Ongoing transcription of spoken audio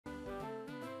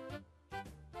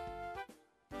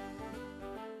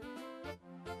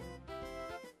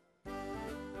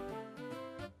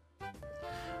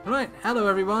Right, hello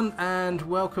everyone, and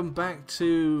welcome back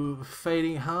to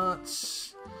Fading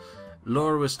Hearts.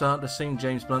 Laura was starting to sing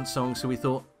James Blunt's song, so we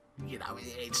thought, you know,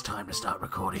 it's time to start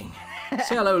recording.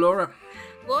 Say hello, Laura.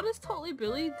 Laura's totally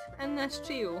bullied in this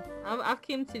trio. I've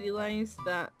came to realise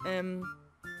that I'm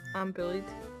bullied.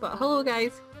 But hello,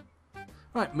 guys.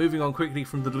 Right, moving on quickly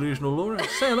from the delusional Laura.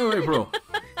 Say hello, April.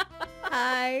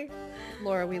 Hi.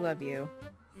 Laura, we love you.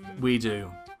 We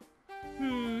do.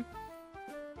 We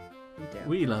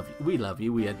do. We love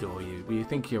you, we adore you. We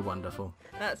think you're wonderful.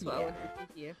 That's what I wanted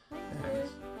to hear.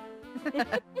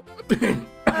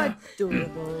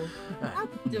 Adorable.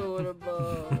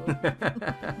 Adorable.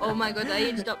 Oh my god, I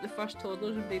aged up the first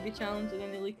toddlers in Baby Challenge and I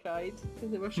nearly cried because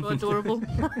they were so adorable.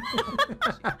 And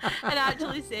I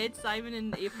actually said Simon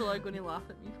and April are going to laugh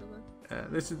at me for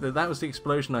this. That was the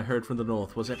explosion I heard from the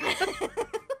north, was it?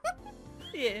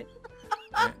 Yeah.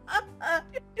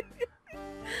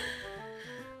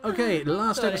 Okay,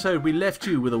 last episode we left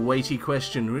you with a weighty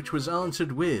question, which was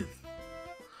answered with,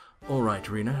 "Alright,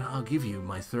 Rena, I'll give you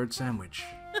my third sandwich.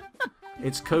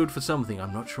 It's code for something,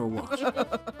 I'm not sure what."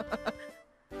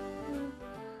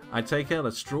 I take out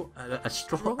a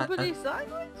Strawberry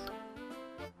sandwich?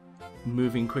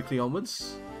 Moving quickly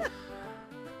onwards.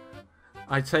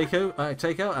 I take out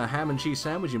a ham and cheese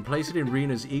sandwich and place it in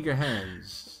Rena's eager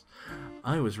hands.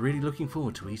 I was really looking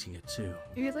forward to eating it too.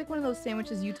 It was like one of those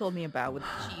sandwiches you told me about with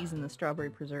the cheese and the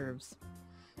strawberry preserves.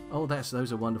 Oh,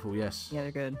 those are wonderful, yes. Yeah,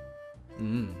 they're good.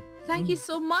 Thank you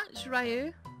so much,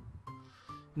 Ryu.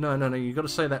 No, you got to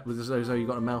say that with as though you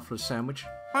got a mouthful of sandwich.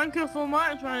 Thank you so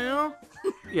much, Ryu.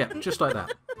 Yeah, just like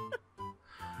that.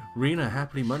 Rena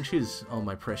happily munches on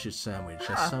my precious sandwich.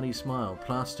 A sunny smile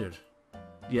plastered.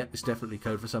 Yeah, it's definitely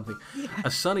code for something. Yeah.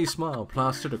 A sunny smile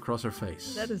plastered across her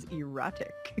face. That is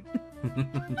erotic.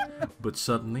 But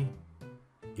suddenly,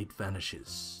 it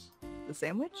vanishes. The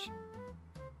sandwich?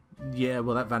 Yeah,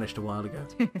 well, that vanished a while ago.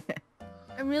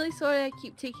 I'm really sorry I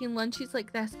keep taking lunches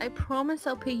like this. I promise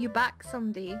I'll pay you back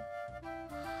someday.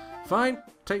 Fine,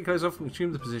 take your clothes off and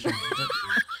assume the position.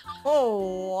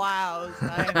 Oh, wow,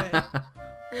 Simon.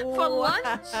 For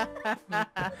lunch?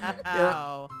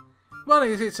 Yeah. Well,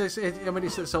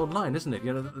 it's online, isn't it?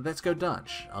 You know, let's go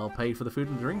Dutch. I'll pay for the food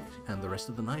and drink, and the rest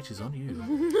of the night is on you.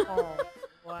 Oh,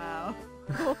 wow.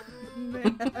 Oh,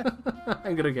 man.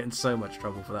 I'm going to get in so much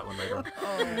trouble for that one later on.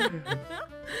 Oh.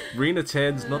 Rena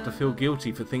tends not to feel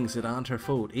guilty for things that aren't her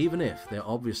fault, even if they're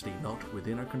obviously not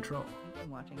within her control. I'm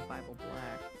watching Bible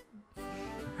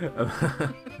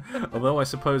Black. Although I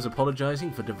suppose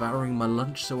apologizing for devouring my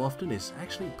lunch so often is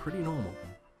actually pretty normal.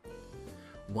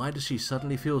 Why does she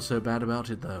suddenly feel so bad about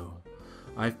it, though?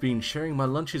 I've been sharing my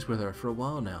lunches with her for a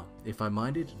while now. If I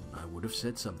minded, I would have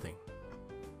said something.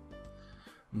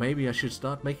 Maybe I should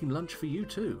start making lunch for you,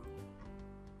 too.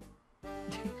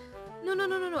 No.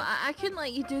 I couldn't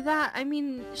let you do that. I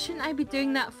mean, shouldn't I be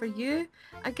doing that for you?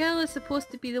 A girl is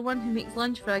supposed to be the one who makes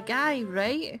lunch for a guy,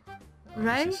 right?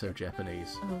 Right? This is so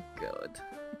Japanese. Oh, God.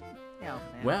 Oh, man.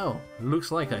 Well, looks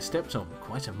like I stepped on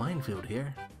quite a minefield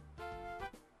here.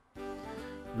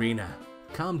 Rena,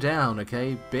 calm down,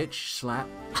 okay? Bitch, slap.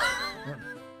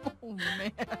 Oh,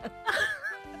 man.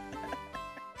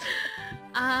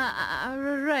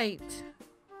 Right.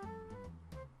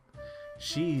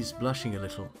 She's blushing a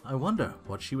little. I wonder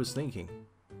what she was thinking.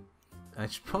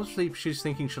 Possibly she's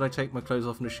thinking, should I take my clothes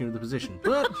off and assume the position?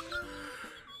 But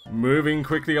moving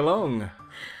quickly along.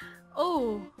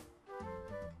 Oh.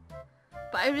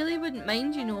 But I really wouldn't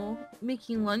mind, you know,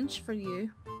 making lunch for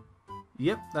you.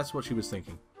 Yep, that's what she was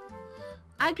thinking.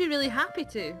 I'd be really happy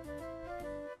to.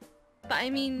 But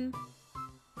I mean...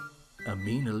 A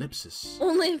mean ellipsis.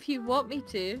 Only if you want me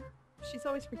to. She's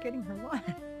always forgetting her lunch.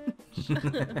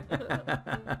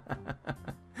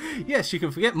 Yes, you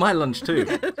can forget my lunch too.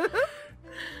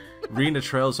 Rena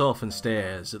trails off and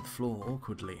stares at the floor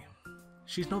awkwardly.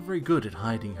 She's not very good at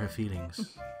hiding her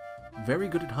feelings. Very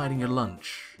good at hiding her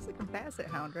lunch. It's like a basset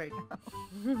hound right now.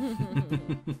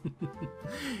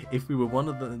 If we were one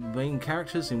of the main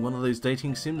characters in one of those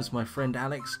dating sims my friend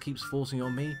Alex keeps forcing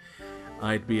on me,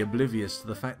 I'd be oblivious to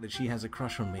the fact that she has a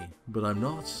crush on me. But I'm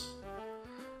not.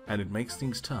 And it makes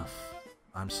things tough.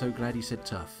 I'm so glad he said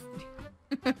tough.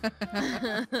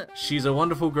 She's a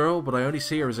wonderful girl, but I only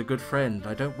see her as a good friend.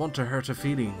 I don't want to hurt her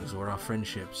feelings or our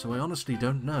friendship, so I honestly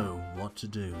don't know what to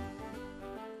do.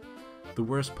 The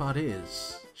worst part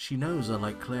is, she knows I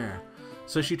like Claire,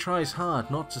 so she tries hard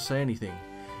not to say anything.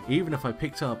 Even if I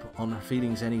picked up on her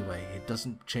feelings anyway, it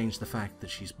doesn't change the fact that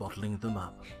she's bottling them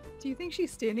up. Do you think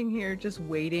she's standing here just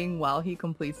waiting while he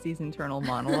completes these internal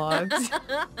monologues?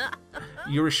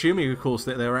 You're assuming, of course,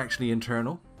 that they're actually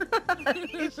internal.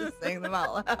 He's just saying them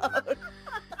out loud.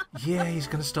 Yeah, he's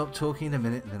gonna stop talking in a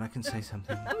minute, and then I can say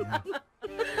something. Yeah.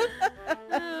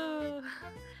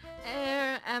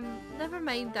 Never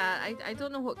mind that. I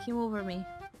don't know what came over me.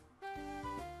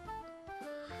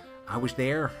 I was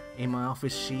there in my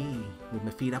office, with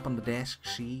my feet up on the desk,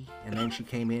 and then she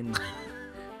came in.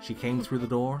 She came through the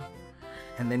door,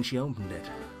 and then she opened it.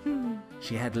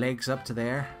 She had legs up to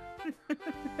there,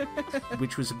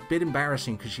 which was a bit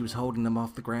embarrassing because she was holding them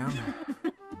off the ground.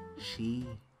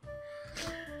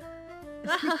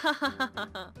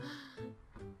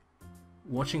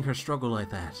 Watching her struggle like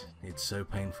that, it's so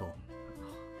painful.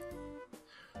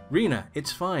 Rena,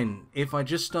 it's fine. If I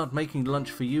just start making lunch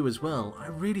for you as well, I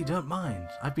really don't mind.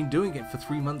 I've been doing it for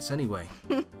 3 months anyway.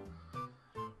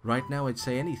 Right now, I'd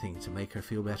say anything to make her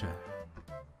feel better.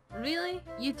 Really?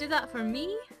 You do that for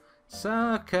me?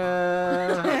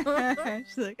 Sucker!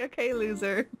 She's like, okay,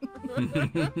 loser.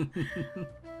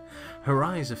 Her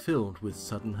eyes are filled with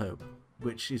sudden hope,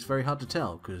 which is very hard to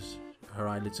tell because her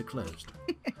eyelids are closed.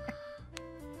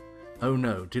 Oh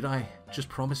no, did I just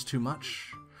promise too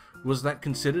much? Was that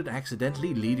considered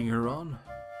accidentally leading her on?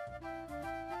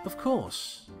 Of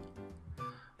course.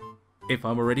 If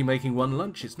I'm already making one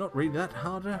lunch, it's not really that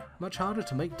much harder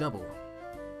to make double.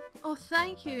 Oh,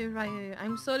 thank you, Ryu.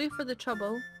 I'm sorry for the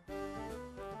trouble.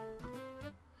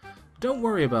 Don't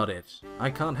worry about it.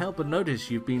 I can't help but notice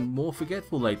you've been more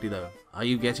forgetful lately though. Are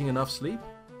you getting enough sleep?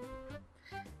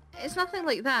 It's nothing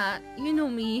like that. You know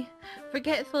me.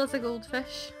 Forgetful as a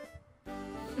goldfish.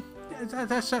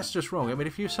 That's just wrong. I mean,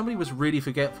 if somebody was really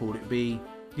forgetful, it'd be,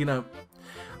 you know,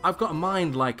 I've got a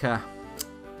mind like a,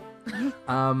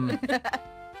 oh,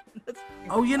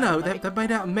 you know, they're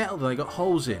made out of metal. They got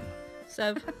holes in.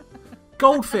 So.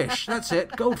 Goldfish. That's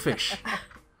it. Goldfish.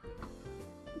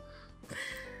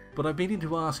 But I've been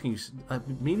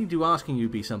meaning to asking you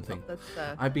be something.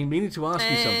 I've been meaning to ask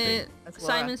you something.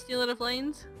 Simon Stealer of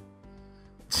Lanes.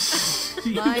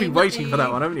 You've been waiting for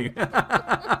that one, haven't you?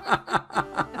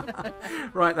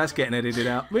 Right, that's getting edited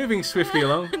out. Moving swiftly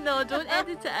along. No, don't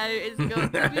edit it out. It's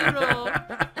got to be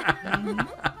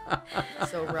raw.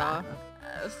 So raw.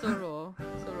 So raw.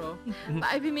 But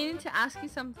I've been meaning to ask you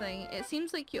something. It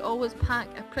seems like you always pack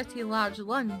a pretty large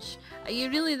lunch. Are you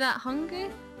really that hungry?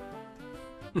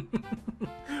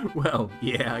 Well,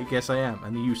 yeah, I guess I am,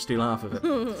 and you steal half of it.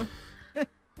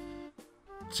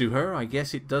 To her, I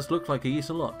guess it does look like I eat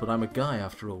a lot, but I'm a guy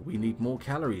after all. We need more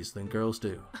calories than girls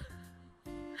do.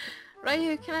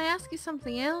 Ryu, can I ask you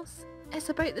something else? It's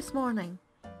about this morning.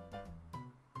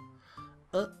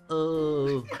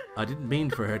 Uh-oh. I didn't mean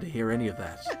for her to hear any of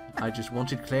that. I just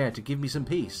wanted Claire to give me some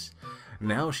peace.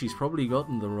 Now she's probably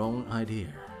gotten the wrong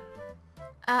idea.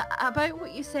 About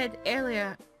what you said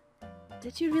earlier,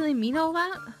 did you really mean all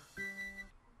that?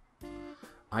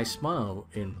 I smile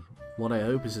in what I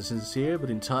hope is a sincere but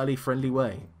entirely friendly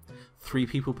way. 3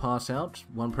 people pass out,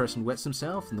 1 person wets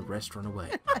himself, and the rest run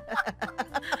away.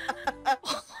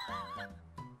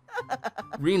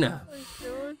 Rena.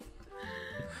 Oh,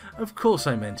 of course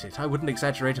I meant it. I wouldn't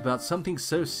exaggerate about something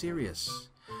so serious.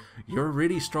 You're a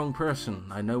really strong person.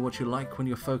 I know what you like when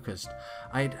you're focused.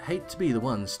 I'd hate to be the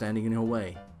one standing in your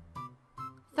way.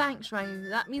 Thanks, Ryu.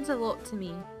 That means a lot to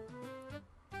me.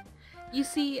 You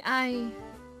see, I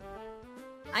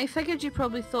figured you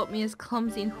probably thought me as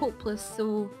clumsy and hopeless,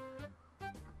 so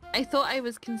I thought I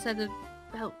was considered,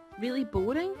 well, really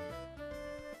boring.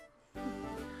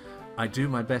 I do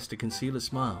my best to conceal a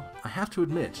smile. I have to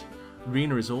admit,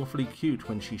 Rena is awfully cute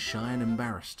when she's shy and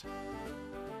embarrassed.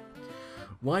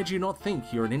 Why do you not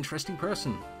think you're an interesting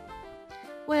person?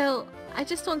 Well, I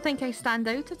just don't think I stand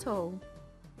out at all.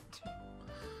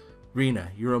 Rena,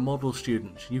 you're a model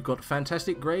student. You've got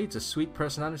fantastic grades, a sweet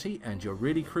personality, and you're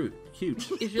really cute.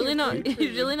 He's really not.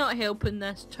 He's really not helping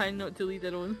this. Trying not to lead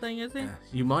their own thing, is he?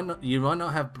 You might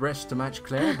not have breasts to match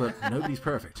Claire, but nobody's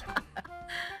perfect.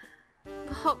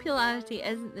 Popularity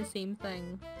isn't the same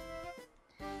thing.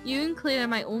 You and Claire are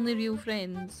my only real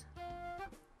friends.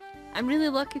 I'm really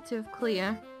lucky to have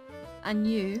Claire, and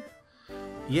you.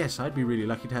 Yes, I'd be really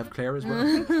lucky to have Claire as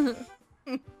well.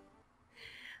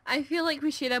 I feel like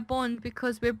we share a bond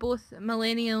because we're both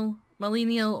millennial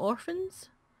orphans.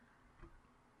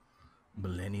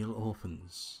 Millennial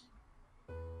orphans.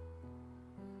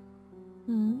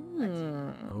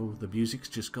 Oh, the music's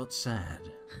just got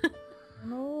sad.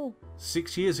 No.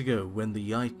 6 years ago, when the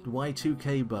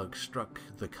Y2K bug struck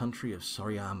the country of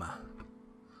Soriyama.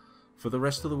 For the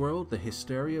rest of the world, the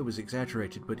hysteria was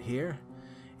exaggerated, but here,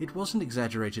 it wasn't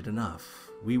exaggerated enough.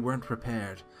 We weren't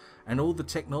prepared, and all the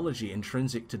technology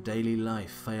intrinsic to daily life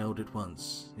failed at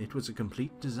once. It was a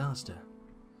complete disaster.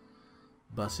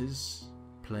 Buses,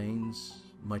 planes,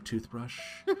 my toothbrush,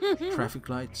 traffic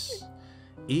lights.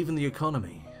 Even the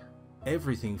economy.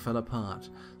 Everything fell apart,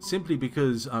 simply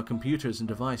because our computers and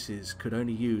devices could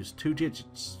only use 2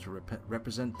 digits to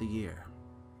represent the year.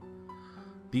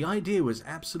 The idea was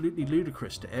absolutely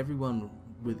ludicrous to everyone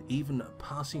with even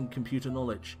passing computer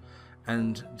knowledge,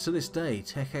 and to this day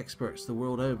tech experts the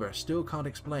world over still can't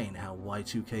explain how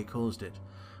Y2K caused it,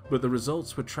 but the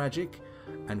results were tragic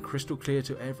and crystal clear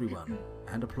to everyone,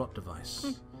 and a plot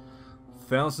device.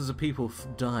 Thousands of people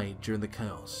died during the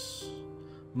chaos,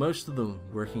 most of them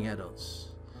working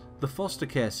adults. The foster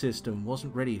care system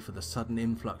wasn't ready for the sudden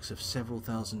influx of several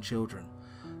thousand children,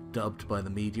 dubbed by the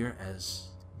media as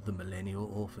the Millennial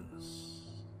Orphans.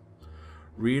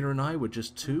 Rena and I were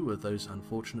just 2 of those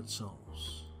unfortunate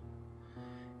souls.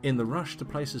 In the rush to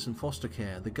place us in foster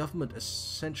care, the government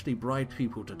essentially bribed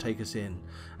people to take us in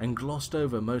and glossed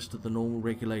over most of the normal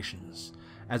regulations.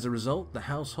 As a result, the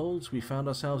households we found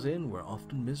ourselves in were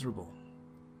often miserable.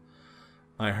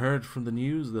 I heard from the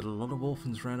news that a lot of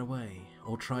orphans ran away,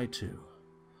 or tried to,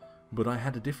 but I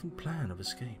had a different plan of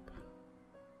escape.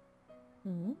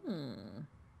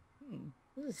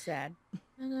 This is sad.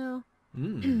 I know.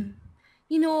 Mm.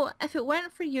 You know, if it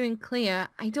weren't for you and Claire,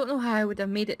 I don't know how I would have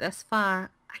made it this far.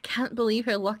 I can't believe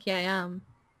how lucky I am.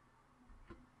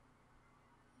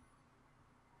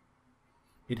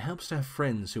 It helps to have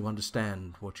friends who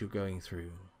understand what you're going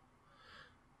through.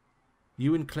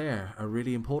 You and Claire are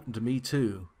really important to me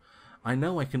too. I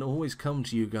know I can always come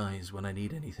to you guys when I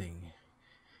need anything.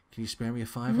 Can you spare me a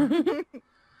 $5?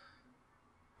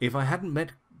 If I hadn't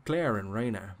met Claire and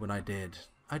Raina when I did,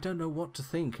 I don't know what to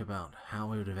think about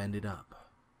how I would have ended up.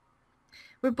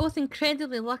 We're both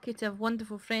incredibly lucky to have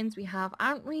wonderful friends we have,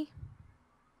 aren't we?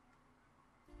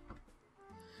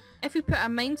 If we put our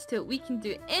minds to it, we can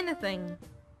do anything.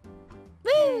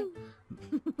 Woo!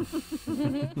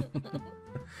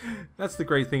 That's the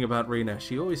great thing about Rena.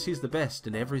 She always sees the best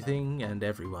in everything and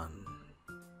everyone.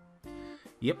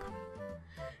 Yep.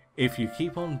 If you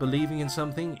keep on believing in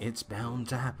something, it's bound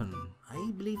to happen.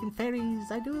 I believe in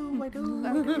fairies. I do.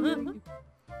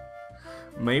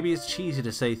 Maybe it's cheesy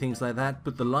to say things like that,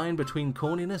 but the line between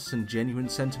corniness and genuine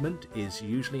sentiment is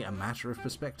usually a matter of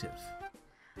perspective.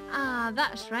 Ah,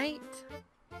 that's right.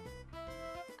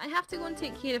 I have to go and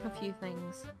take care of a few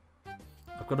things.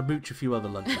 I've got to mooch a few other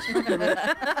lunches.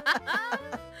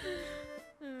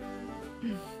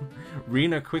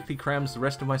 Rena quickly crams the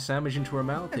rest of my sandwich into her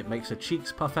mouth. It makes her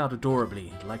cheeks puff out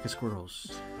adorably, like a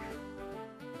squirrel's.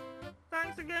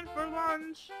 Thanks again for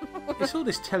lunch. It's all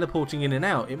this teleporting in and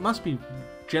out. It must be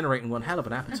generating one hell of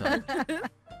an appetite.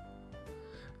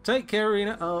 Take care,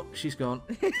 Rena. Oh, she's gone.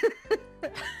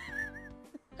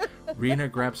 Rena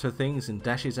grabs her things and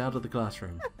dashes out of the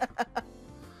classroom.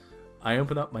 I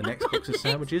open up my next box of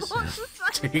sandwiches.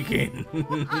 Dig in.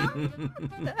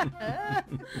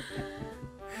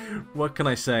 What can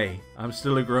I say? I'm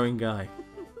still a growing guy.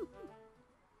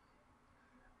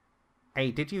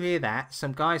 Hey, did you hear that?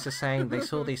 Some guys are saying they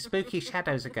saw these spooky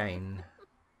shadows again.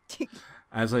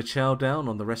 As I chow down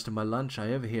on the rest of my lunch,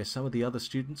 I overhear some of the other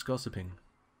students gossiping.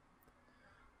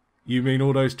 You mean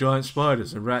all those giant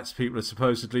spiders and rats people are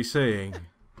supposedly seeing?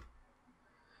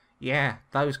 Yeah,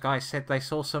 those guys said they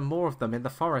saw some more of them in the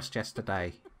forest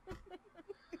yesterday.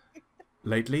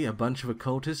 Lately, a bunch of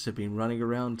occultists have been running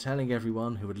around telling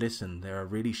everyone who would listen there are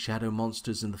really shadow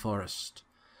monsters in the forest.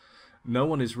 No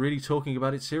one is really talking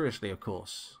about it seriously, of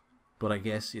course, but I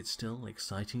guess it's still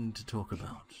exciting to talk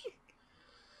about.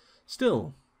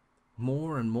 Still,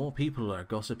 more and more people are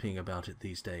gossiping about it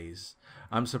these days.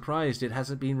 I'm surprised it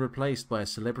hasn't been replaced by a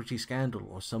celebrity scandal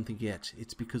or something yet.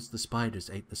 It's because the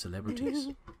spiders ate the celebrities.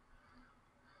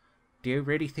 Do you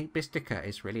really think Mystica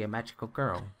is really a magical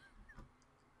girl?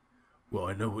 Well,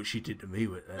 I know what she did to me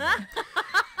with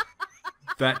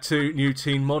that new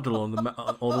teen model on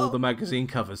all the magazine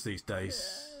covers these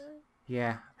days.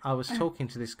 Yeah, I was talking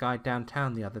to this guy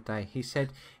downtown the other day. He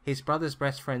said his brother's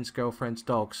best friend's girlfriend's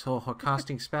dog saw her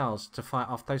casting spells to fight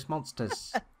off those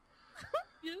monsters.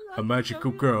 A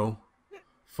magical girl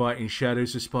fighting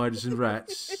shadows of spiders and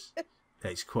rats.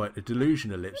 That's quite a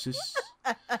delusion, Ellipsis.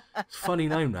 It's a funny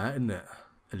name, that, isn't it?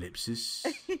 Ellipsis.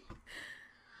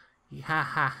 Ha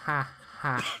ha ha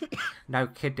ha. No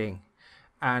kidding.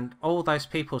 And all those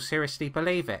people seriously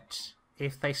believe it.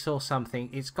 If they saw something,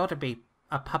 it's got to be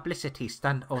a publicity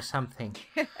stunt or something.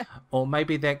 Or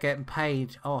maybe they're getting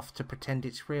paid off to pretend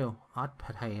it's real. I'd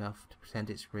pay off to pretend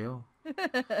it's real.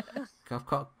 I've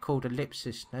got called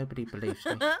Ellipsis. Nobody believes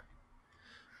me.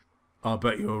 I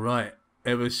bet you're right.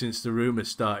 Ever since the rumours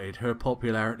started, her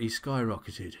popularity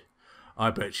skyrocketed. I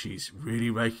bet she's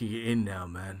really raking it in now,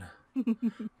 man.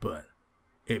 But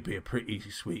it'd be a pretty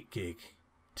sweet gig.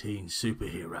 Teen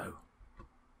superhero.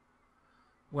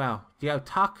 Well, the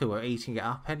otaku are eating it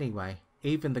up anyway.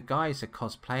 Even the guys are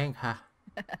cosplaying her.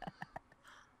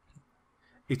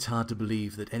 It's hard to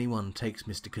believe that anyone takes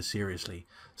Mystica seriously.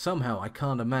 Somehow I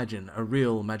can't imagine a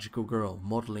real magical girl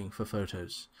modelling for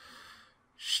photos.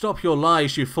 Stop your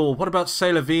lies, you fool. What about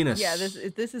Sailor Venus? Yeah,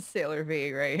 this is Sailor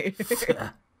V, right?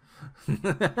 I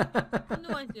have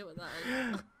no idea what that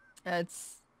is.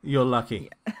 That's... You're lucky.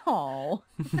 Yeah. Aww.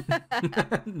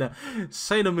 No,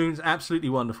 Sailor Moon's absolutely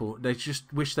wonderful. They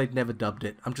just wish they'd never dubbed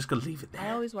it. I'm just going to leave it there.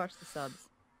 I always watch the subs.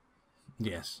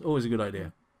 Yes, always a good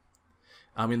idea.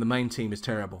 I mean, the main team is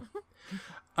terrible.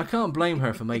 I can't blame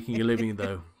her for making a living,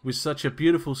 though. With such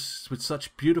beautiful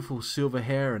silver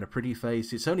hair and a pretty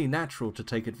face, it's only natural to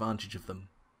take advantage of them.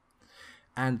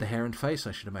 And the hair and face,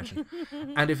 I should imagine.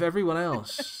 And if everyone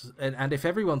else, and if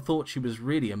everyone thought she was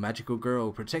really a magical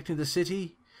girl protecting the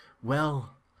city,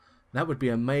 well, that would be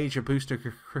a major boost to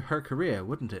her career,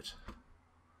 wouldn't it?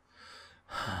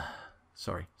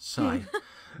 Sorry, sigh.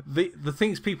 The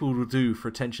things people will do for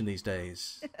attention these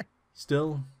days.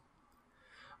 Still,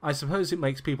 I suppose it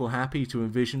makes people happy to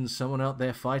envision someone out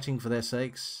there fighting for their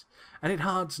sakes, and it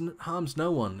harms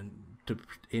no one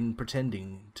in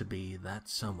pretending to be that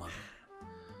someone.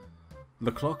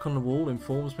 The clock on the wall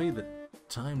informs me that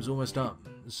time's almost up,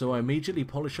 so I immediately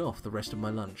polish off the rest of my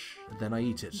lunch, then I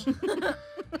eat it.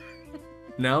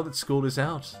 Now that school is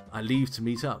out, I leave to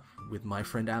meet up with my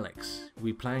friend Alex.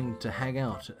 We plan to hang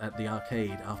out at the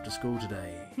arcade after school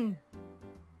today.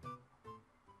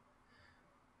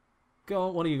 Go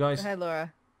on, one of you guys. Go ahead,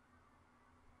 Laura.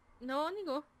 No, on you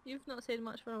go. You've not said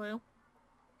much for a while.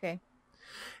 Okay.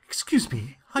 Excuse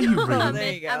me, are you Oh, ready?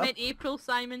 there you go. I meant April,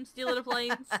 Simon, stealer of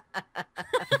lines.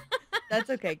 That's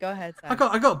okay. Go ahead, Simon.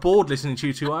 I got bored listening to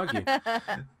you two argue.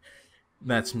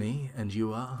 That's me, and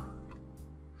you are?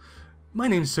 My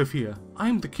name's Sophia.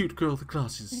 I'm the cute girl with the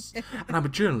glasses, and I'm a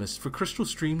journalist for Crystal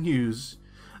Stream News.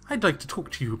 I'd like to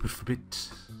talk to you for a bit.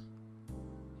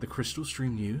 The Crystal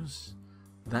Stream News?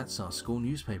 That's our school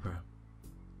newspaper.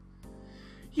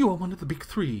 You are one of the big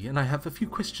three, and I have a few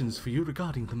questions for you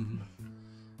regarding them.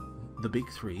 The big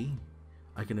three?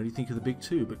 I can only think of the big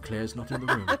two, but Claire's not in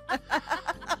the room.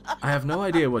 I have no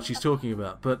idea what she's talking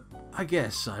about, but I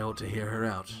guess I ought to hear her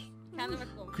out.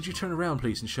 Could you turn around,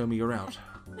 please, and show me your out?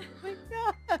 Oh my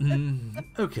god.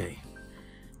 Okay.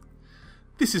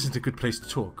 This isn't a good place to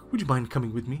talk. Would you mind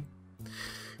coming with me?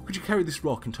 Could you carry this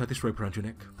rock and tie this rope around your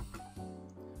neck?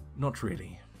 Not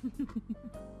really.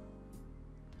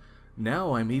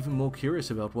 Now I'm even more curious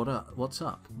about what's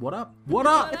up. What up? What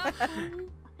up?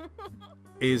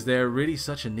 Is there really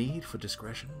such a need for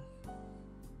discretion?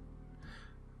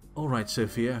 Alright,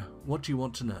 Sophia, what do you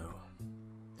want to know?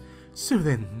 So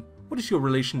then, what is your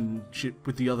relationship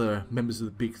with the other members of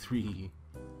the Big Three?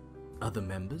 Other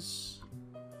members?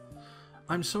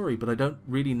 I'm sorry, but I don't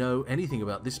really know anything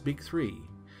about this Big Three.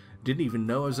 Didn't even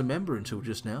know I was a member until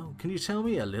just now. Can you tell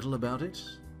me a little about it?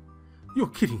 You're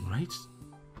kidding, right?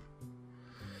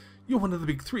 You're one of the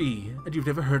Big Three, and you've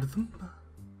never heard of them?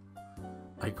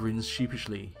 I grin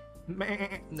sheepishly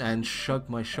and shrugged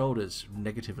my shoulders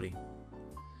negatively.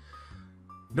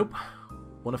 Nope.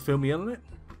 Want to fill me in on it?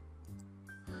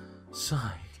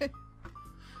 Sigh.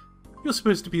 You're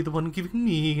supposed to be the one giving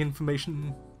me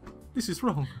information. This is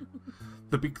wrong.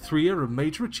 The Big Three are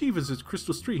major achievers at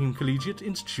Crystal Stream Collegiate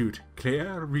Institute.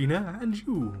 Claire, Rena, and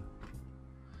you.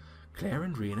 Claire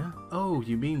and Rena? Oh,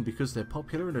 you mean because they're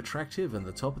popular and attractive and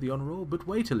the top of the honor roll? But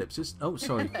wait, Ellipsis. Oh,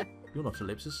 sorry. You're not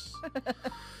Ellipsis.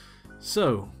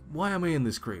 So, why am I in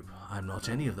this group? I'm not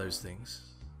any of those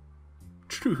things.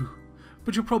 True,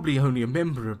 but you're probably only a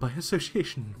member by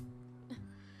association.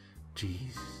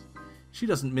 Jeez. She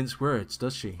doesn't mince words,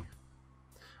 does she?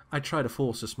 I try to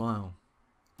force a smile.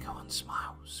 Go on,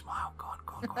 smile, smile, go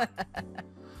on.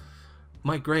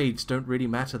 My grades don't really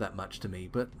matter that much to me,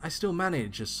 but I still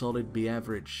manage a solid B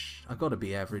average. I got a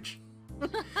B average.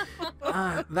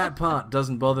 That part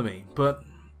doesn't bother me, but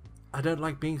I don't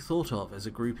like being thought of as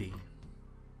a groupie.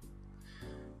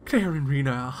 Claire and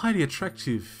Rena are highly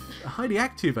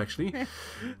active actually.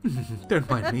 Don't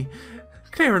mind me.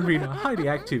 Claire and Rena are highly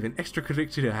active in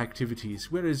extracurricular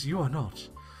activities, whereas you are not.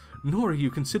 Nor are you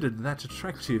considered that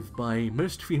attractive by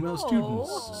most female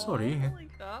students. Sorry.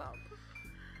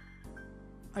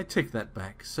 I take that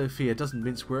back. Sophia doesn't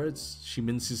mince words, she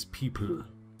minces people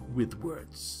with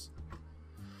words.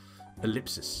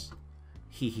 Ellipsis.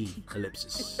 Hee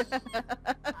ellipsis.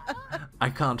 I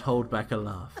can't hold back a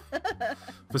laugh.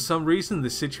 For some reason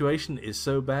this situation is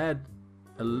so bad,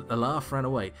 a laugh ran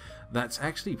away. That's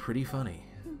actually pretty funny.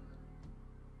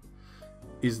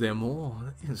 Is there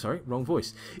more? Sorry, wrong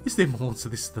voice. Is there more to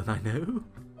this than I know?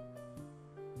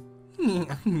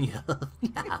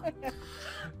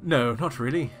 No, not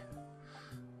really.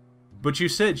 But you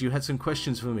said you had some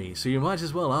questions for me, so you might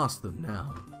as well ask them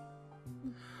now.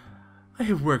 I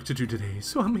have work to do today,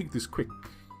 so I'll make this quick.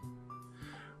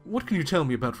 What can you tell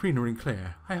me about Rena and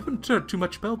Claire? I haven't heard too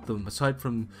much about them, aside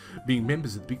from being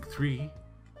members of the Big Three.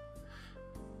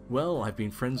 Well, I've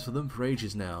been friends with them for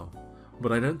ages now,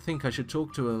 but I don't think I should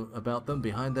talk about them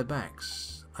behind their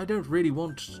backs. I don't really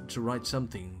want to write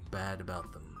something bad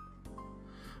about them.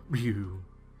 Ryu,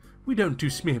 we don't do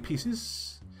smear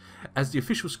pieces. As the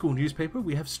official school newspaper,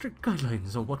 we have strict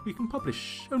guidelines on what we can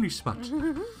publish, only smut.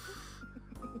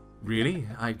 Really?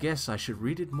 I guess I should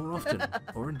read it more often,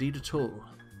 or indeed at all.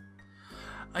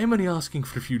 I am only asking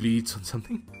for a few leads on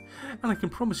something, and I can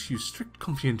promise you strict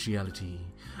confidentiality.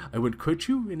 I won't quote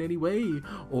you in any way,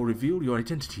 or reveal your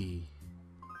identity.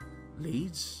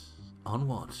 Leads? On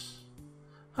what?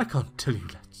 I can't tell you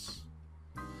that.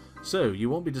 So, you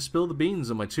want me to spill the beans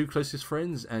on my two closest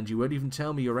friends, and you won't even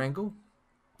tell me your angle?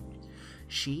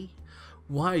 She?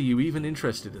 Why are you even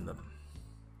interested in them?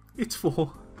 It's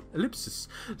for... ellipsis.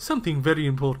 Something very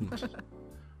important.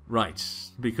 Right,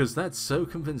 because that's so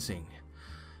convincing.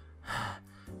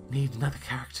 Need another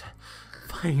character.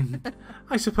 Fine.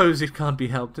 I suppose it can't be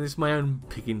helped, and it's my own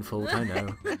picking fault, I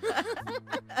know.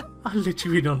 I'll let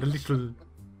you in on a little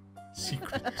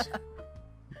secret.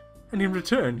 And in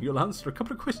return, you'll answer a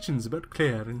couple of questions about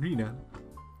Claire and Rena.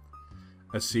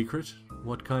 A secret?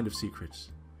 What kind of secret?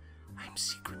 I'm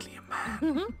secretly a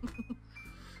man.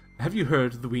 Have you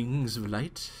heard of the Wings of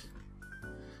Light?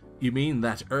 You mean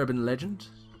that urban legend?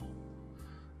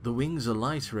 The Wings of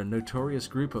Light are a notorious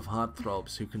group of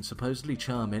heartthrobs who can supposedly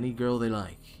charm any girl they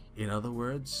like. In other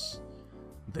words,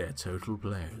 they're total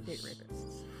players. Date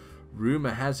rapists.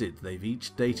 Rumor has it they've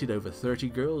each dated over 30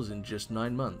 girls in just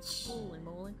 9 months. Holy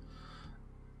moly.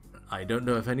 I don't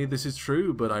know if any of this is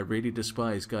true, but I really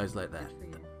despise guys like that.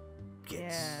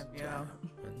 Yeah.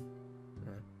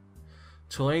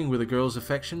 Toying with a girl's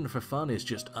affection for fun is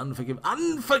just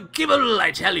unforgivable,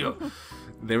 I tell you!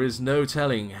 There is no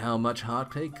telling how much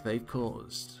heartache they've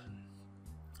caused.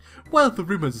 While the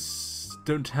rumors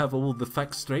don't have all the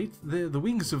facts straight, the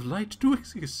Wings of Light do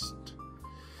exist.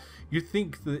 You'd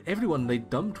think that everyone they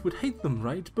dumped would hate them,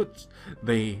 right? But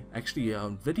they actually are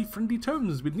on very friendly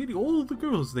terms with nearly all the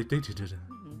girls they dated.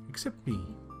 Except me.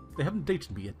 They haven't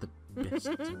dated me at the best.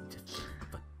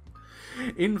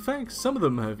 In fact, some of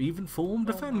them have even formed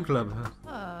a fan club.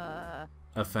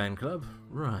 A fan club?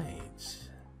 Right.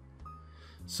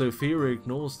 Sophia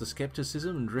ignores the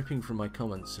skepticism dripping from my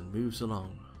comments and moves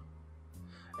along.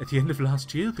 At the end of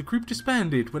last year, the group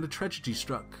disbanded when a tragedy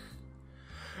struck.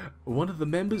 One of the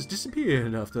members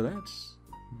disappeared after that,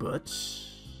 but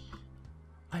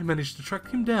I managed to track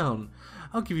him down.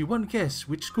 I'll give you one guess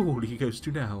which school he goes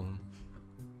to now.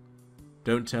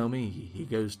 Don't tell me he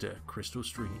goes to Crystal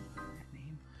Stream.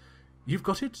 You've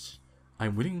got it.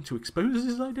 I'm willing to expose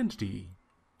his identity.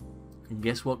 And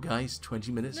guess what, guys?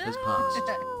 20 minutes has passed.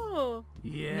 No!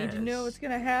 Yes. Need to know what's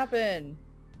gonna happen.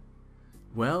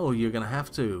 Well, you're gonna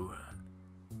have to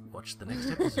watch the next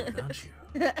episode, aren't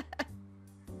you?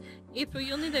 April,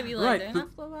 you'll need a wee lie Right, down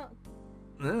after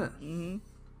that.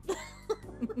 Yeah.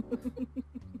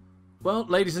 Well,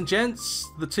 ladies and gents,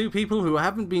 the two people who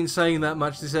haven't been saying that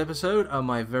much this episode are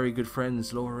my very good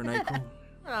friends Laura and April.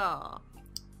 Aww.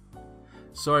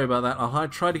 Sorry about that. I'll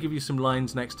try to give you some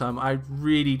lines next time. I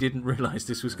really didn't realise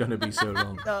this was going to be so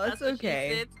long. No, it's That's what she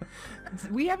okay.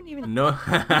 said. We haven't even No.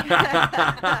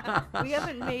 we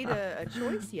haven't made a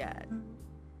choice yet.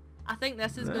 I think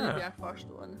this is going to be our first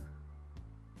one.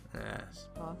 Yes.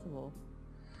 Possible.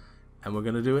 And we're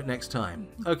going to do it next time.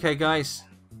 Okay, guys.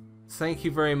 Thank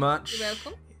you very much. You're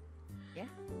welcome. Yeah.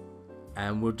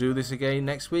 And we'll do this again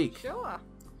next week. Sure.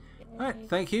 Alright,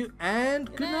 thank you, and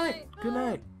good night. night. Good Bye.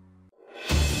 night.